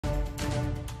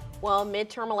Well,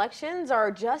 midterm elections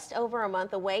are just over a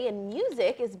month away, and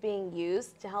music is being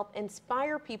used to help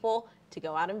inspire people to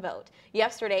go out and vote.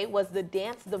 Yesterday was the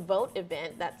Dance the Vote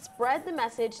event that spread the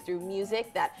message through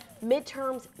music that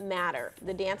midterms matter.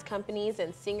 The dance companies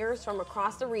and singers from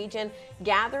across the region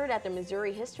gathered at the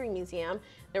Missouri History Museum.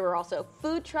 There were also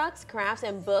food trucks, crafts,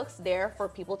 and books there for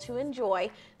people to enjoy.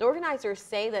 The organizers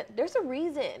say that there's a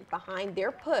reason behind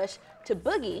their push to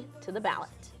boogie to the ballot.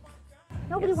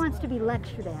 Nobody wants to be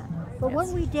lectured at, but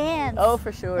when we dance, oh,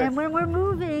 for sure, and when we're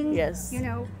moving, yes, you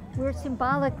know, we're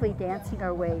symbolically dancing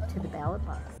our way to the ballot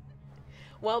box.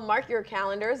 Well, mark your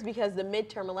calendars because the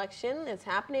midterm election is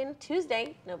happening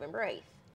Tuesday, November 8th.